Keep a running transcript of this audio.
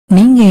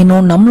நீங்க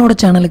இன்னும் நம்மளோட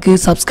சேனலுக்கு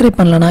சப்ஸ்கிரைப்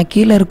பண்ணலனா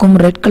கீழ இருக்கும்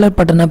ரெட் கலர்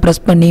பட்டனை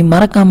பிரஸ் பண்ணி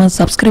மறக்காம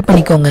சப்ஸ்கிரைப்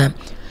பண்ணிக்கோங்க.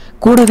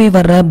 கூடவே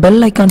வர்ற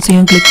பெல்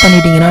ஐகான்ஸையும் கிளிக்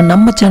பண்ணிட்டீங்கன்னா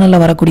நம்ம சேனல்ல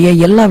வரக்கூடிய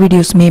எல்லா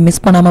வீடியோஸுமே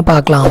மிஸ் பண்ணாம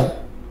பார்க்கலாம்.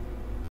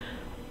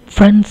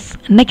 ஃப்ரெண்ட்ஸ்,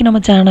 இன்னைக்கு நம்ம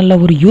சேனல்ல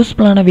ஒரு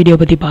யூஸ்ஃபுல்லான வீடியோ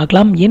பத்தி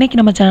பார்க்கலாம். இன்னைக்கு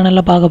நம்ம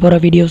சேனல்ல பார்க்க போற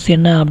வீடியோஸ்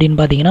என்ன அப்படினு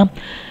பாத்தீங்கன்னா,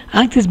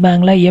 ஆக்சிஸ்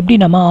பேங்க்ல எப்படி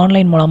நம்ம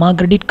ஆன்லைன் மூலமா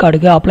கிரெடிட்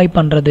கார்டுக்கு அப்ளை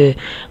பண்றது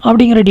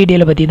அப்படிங்கற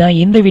டீடைலை பத்தி தான்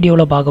இந்த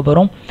வீடியோல பார்க்க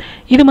போறோம்.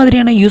 இது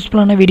மாதிரியான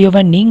யூஸ்ஃபுல்லான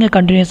வீடியோவை நீங்க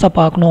கண்டினியூஸா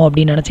பார்க்கணும்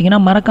அப்படி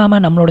நினைச்சீங்கன்னா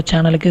மறக்காம நம்மளோட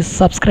சேனலுக்கு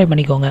சப்ஸ்கிரைப்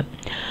பண்ணிக்கோங்க.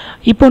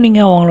 இப்போ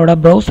நீங்க உங்களோட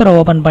browser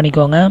ஓபன்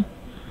பண்ணிக்கோங்க.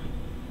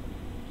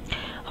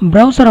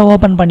 browser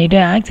ஓபன் பண்ணிட்டு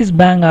ஆக்சிஸ்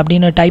பேங்க்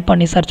அப்படினு டைப்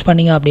பண்ணி சர்ச்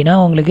பண்ணீங்க அப்படினா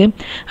உங்களுக்கு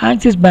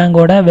ஆக்சிஸ்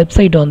பேங்கோட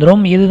வெப்சைட்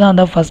வந்துரும். இதுதான்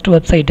அந்த ஃபர்ஸ்ட்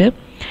வெப்சைட்.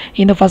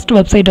 இந்த ஃபர்ஸ்ட்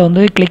வெப்சைட்டை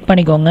வந்து கிளிக்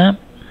பண்ணிக்கோங்க.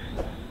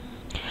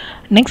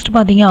 நெக்ஸ்ட்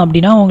பாத்தீங்க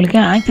அப்படினா உங்களுக்கு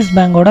ஆக்சிஸ்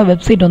பேங்கோட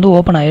வெப்சைட் வந்து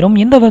ஓபன் ஆயிரும்.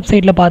 இந்த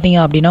வெப்சைட்ல பாத்தீங்க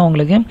அப்படினா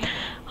உங்களுக்கு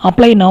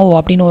அப்ளை நவ்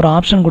அப்படினு ஒரு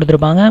ஆப்ஷன்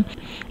கொடுத்திருப்பாங்க.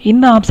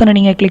 இந்த ஆப்ஷனை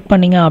நீங்க கிளிக்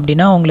பண்ணீங்க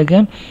அப்படினா உங்களுக்கு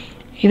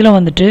இதுல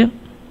வந்துட்டு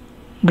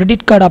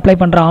கிரெடிட் கார்டு அப்ளை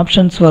பண்ற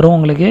ஆப்ஷன்ஸ் வரும்.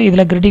 உங்களுக்கு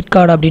இதுல கிரெடிட்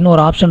கார்டு அப்படினு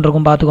ஒரு ஆப்ஷன்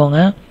இருக்கும்,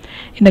 பாத்துக்கோங்க.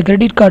 இந்த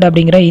கிரெடிட் கார்டு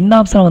அப்படிங்கற இந்த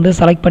ஆப்ஷனை வந்து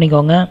செலக்ட்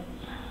பண்ணிக்கோங்க.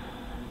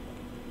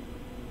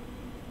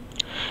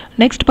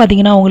 நெக்ஸ்ட்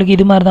பாத்தீங்கன்னா உங்களுக்கு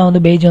இது மாதிரி தான்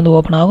வந்து பேஜ் வந்து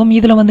ஓபன் ஆகும்.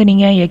 இதுல வந்து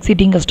நீங்க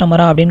எக்ஸிட்டிங்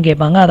கஸ்டமரா அப்படினு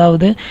கேட்பாங்க.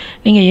 அதாவது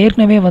நீங்க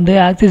ஏற்கனவே வந்து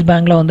ஆக்சிஸ்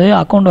பேங்க்ல வந்து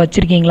அக்கவுண்ட்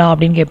வச்சிருக்கீங்களா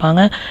அப்படினு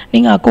கேட்பாங்க.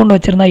 நீங்க அக்கவுண்ட்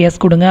வச்சிருந்தா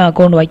எஸ் கொடுங்க,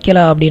 அக்கவுண்ட்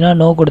வைக்கல அப்படினா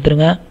நோ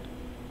கொடுத்துருங்க.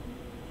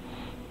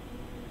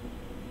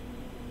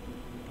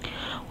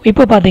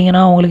 இப்போ பாத்தீங்கன்னா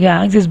உங்களுக்கு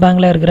ஆக்சிஸ்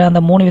பேங்க்ல இருக்கிற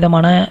அந்த மூணு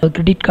விதமான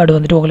கிரெடிட் கார்டு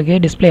வந்துட்டு உங்களுக்கு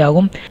டிஸ்ப்ளே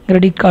ஆகும்.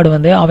 கிரெடிட் கார்டு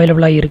வந்து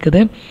அவைலபிளா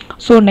இருக்குது.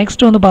 ஸோ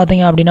நெக்ஸ்ட் வந்து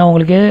பாத்தீங்க அப்படின்னா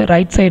உங்களுக்கு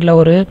ரைட் சைடில்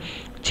ஒரு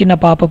சின்ன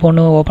பாப்பப்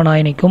ஒன்று ஓப்பன்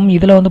ஆகி நிற்கும்.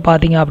 இதில் வந்து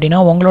பார்த்தீங்க அப்படின்னா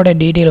உங்களோட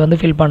டீட்டெயில் வந்து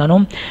ஃபில்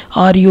பண்ணணும்.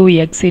 Are you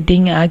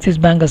exiting axis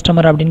bank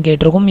customer அப்படின்னு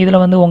கேட்டிருக்கும். இதில்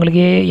வந்து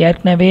உங்களுக்கு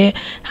ஏற்கனவே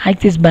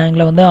ஆக்சிஸ்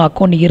பேங்க்கில் வந்து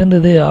அக்கௌண்ட்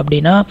இருந்தது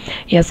அப்படின்னா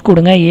எஸ்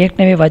கொடுங்க.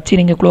 ஏற்கனவே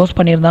வச்சு நீங்கள் க்ளோஸ்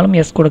பண்ணியிருந்தாலும்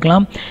எஸ்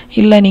கொடுக்கலாம்.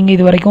 இல்லை நீங்கள்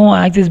இது வரைக்கும்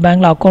ஆக்சிஸ்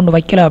பேங்க்கில் அக்கௌண்ட்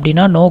வைக்கல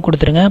அப்படின்னா நோ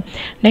கொடுத்துருங்க.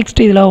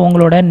 நெக்ஸ்ட் இதில்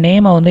உங்களோட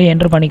நேமை வந்து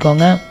என்ட்ரு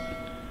பண்ணிக்கோங்க.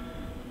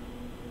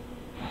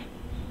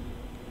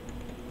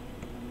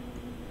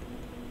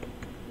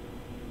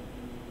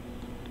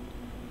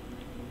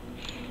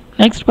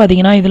 நெக்ஸ்ட்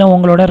பார்த்தீங்கன்னா இதில்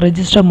உங்களோட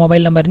ரெஜிஸ்டர்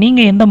மொபைல் நம்பர்,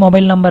 நீங்கள் எந்த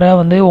மொபைல் நம்பரை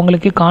வந்து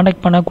உங்களுக்கு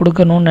காண்டாக்ட் பண்ண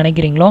கொடுக்கணும்னு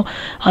நினைக்கிறீங்களோ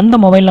அந்த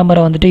மொபைல்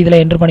நம்பரை வந்துட்டு இதில்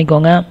என்ட்ரு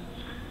பண்ணிக்கோங்க.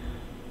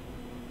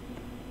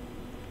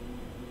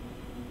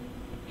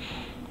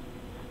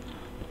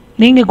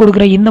 நீங்கள்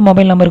கொடுக்குற இந்த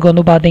மொபைல் நம்பருக்கு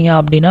வந்து பார்த்தீங்க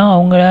அப்படின்னா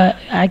அவங்க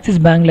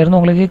ஆக்சிஸ்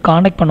பேங்க்லேருந்து உங்களுக்கு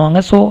காண்டாக்ட்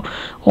பண்ணுவாங்க. ஸோ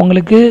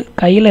உங்களுக்கு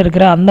கையில்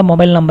இருக்கிற அந்த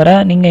மொபைல் நம்பரை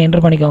நீங்கள்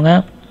என்ட்ரு பண்ணிக்கோங்க.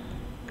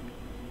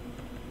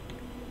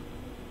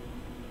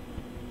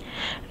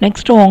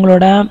 நெக்ஸ்ட்டு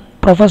உங்களோட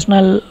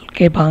ப்ரொஃபஷ்னல்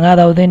கேட்பாங்க.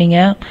 அதாவது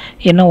நீங்கள்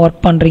என்ன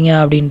ஒர்க் பண்ணுறீங்க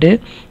அப்படின்ட்டு.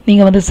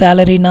 நீங்கள் வந்து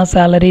சேலரினா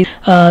சேலரி,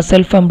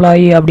 செல்ஃப்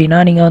எம்ப்ளாயி அப்படின்னா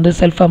நீங்கள் வந்து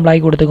செல்ஃப் எம்ப்ளாயி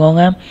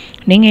கொடுத்துக்கோங்க.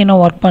 நீங்கள் என்ன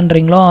ஒர்க்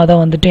பண்ணுறீங்களோ அதை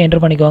வந்துட்டு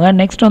என்ட்ரு பண்ணிக்கோங்க.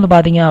 நெக்ஸ்ட் வந்து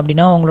பார்த்தீங்க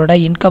அப்படின்னா உங்களோட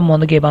இன்கம்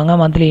வந்து கேட்பாங்க,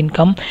 மந்த்லி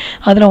இன்கம்.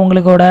 அதில்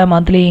உங்களோட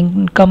மந்த்லி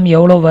இன்கம்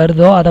எவ்வளோ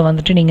வருதோ அதை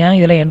வந்துட்டு நீங்கள்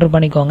இதில் என்ட்ரு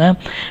பண்ணிக்கோங்க.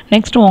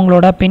 நெக்ஸ்ட்டு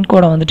உங்களோட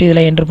பின்கோடை வந்துட்டு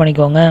இதில் என்ட்ரு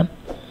பண்ணிக்கோங்க.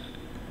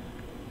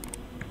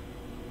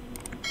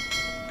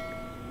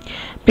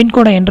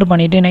 பின்கோடை என்ட்ரு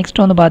பண்ணிவிட்டு நெக்ஸ்ட்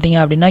வந்து பார்த்தீங்க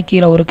அப்படின்னா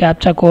கீழே ஒரு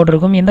கேப்சா கோட்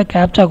இருக்கும். இந்த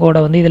கேப்சா கோடை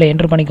வந்து இதில்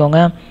என்ட்ரு பண்ணிக்கோங்க.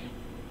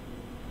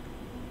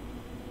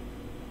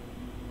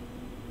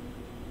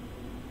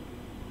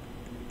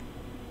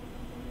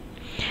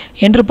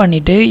 என்ட்ரு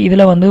பண்ணிவிட்டு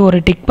இதில் வந்து ஒரு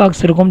டிக்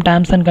பாக்ஸ் இருக்கும்,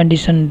 டேர்ம்ஸ் அண்ட்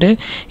கண்டிஷன்ட்டு.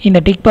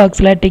 இந்த டிக்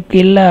பாக்ஸில் டிக்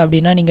இல்லை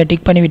அப்படின்னா நீங்கள்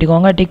டிக் பண்ணி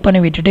விட்டுக்கோங்க. டிக்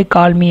பண்ணி விட்டுட்டு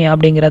கால் மீ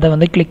அப்படிங்கிறத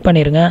வந்து கிளிக்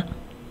பண்ணிடுங்க.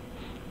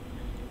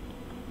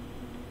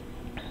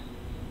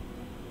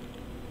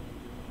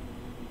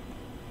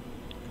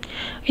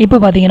 இப்போ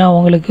பார்த்தீங்கன்னா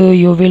உங்களுக்கு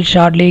you will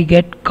shortly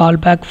get call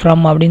back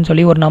from அப்படின்னு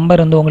சொல்லி ஒரு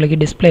நம்பர் வந்து உங்களுக்கு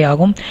டிஸ்பிளே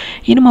ஆகும்.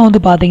 இனிமேல்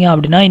வந்து பார்த்தீங்க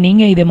அப்படின்னா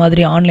நீங்கள் இதே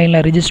மாதிரி ஆன்லைனில்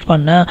ரிஜிஸ்டர்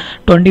பண்ண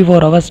 24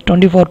 hours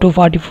 24 to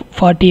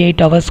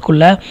 48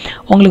 ஹவர்ஸ்க்குள்ளே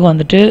உங்களுக்கு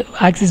வந்துட்டு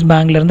ஆக்சிஸ்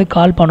பேங்க்லேருந்து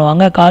கால்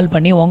பண்ணுவாங்க. கால்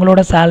பண்ணி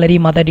உங்களோட சேலரி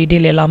மற்ற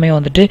டீட்டெயில் எல்லாமே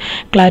வந்துட்டு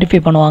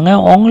கிளாரிஃபை பண்ணுவாங்க.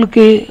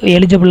 உங்களுக்கு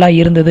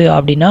எலிஜிபிளாக இருந்தது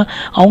அப்படின்னா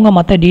அவங்க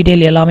மற்ற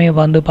டீட்டெயில் எல்லாமே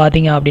வந்து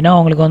பார்த்தீங்க அப்படின்னா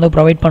அவங்களுக்கு வந்து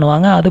ப்ரொவைட்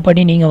பண்ணுவாங்க.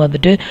 அதுபடி நீங்கள்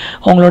வந்துட்டு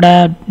உங்களோட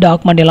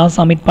டாக்குமெண்ட் எல்லாம்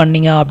சப்மிட்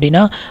பண்ணீங்க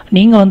அப்படின்னா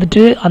நீங்கள்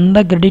வந்துட்டு அந்த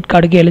கிரெடிட்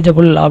கார்டுக்கு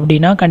எலிஜிபிள்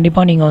அப்படின்னா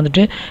கண்டிப்பாக நீங்கள்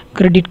வந்துட்டு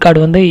கிரெடிட் கார்டு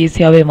வந்து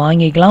ஈஸியாகவே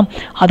வாங்கிக்கலாம்.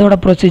 அதோட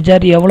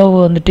ப்ரொசீஜர் எவ்வளவு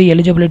வந்துட்டு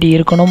எலிஜிபிலிட்டி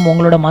இருக்கணும்,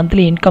 உங்களோட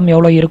மந்த்லி இன்கம்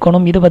எவ்வளோ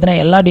இருக்கணும், இது பற்றின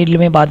எல்லா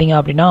டீட்டெயிலுமே பார்த்தீங்க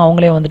அப்படின்னா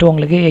அவங்களே வந்துட்டு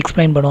உங்களுக்கு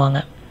எக்ஸ்பிளைன்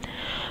பண்ணுவாங்க.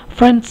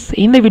 ஃப்ரெண்ட்ஸ்,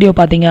 இந்த வீடியோ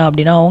பார்த்தீங்க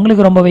அப்படின்னா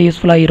உங்களுக்கு ரொம்பவே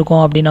யூஸ்ஃபுல்லாக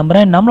இருக்கும் அப்படின்னு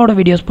நம்புகிறேன். நம்மளோட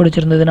வீடியோஸ்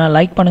பிடிச்சிருந்ததுன்னா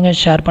லைக் பண்ணுங்கள்,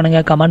 ஷேர்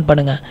பண்ணுங்கள், கமெண்ட்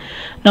பண்ணுங்கள்.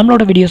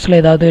 நம்மளோட வீடியோஸில்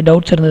ஏதாவது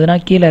டவுட்ஸ் இருந்ததுன்னா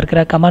கீழே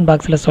இருக்கிற கமெண்ட்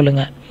பாக்ஸில்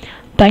சொல்லுங்கள்.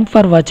 தேங்க்ஸ்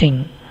ஃபார்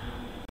வாட்சிங்.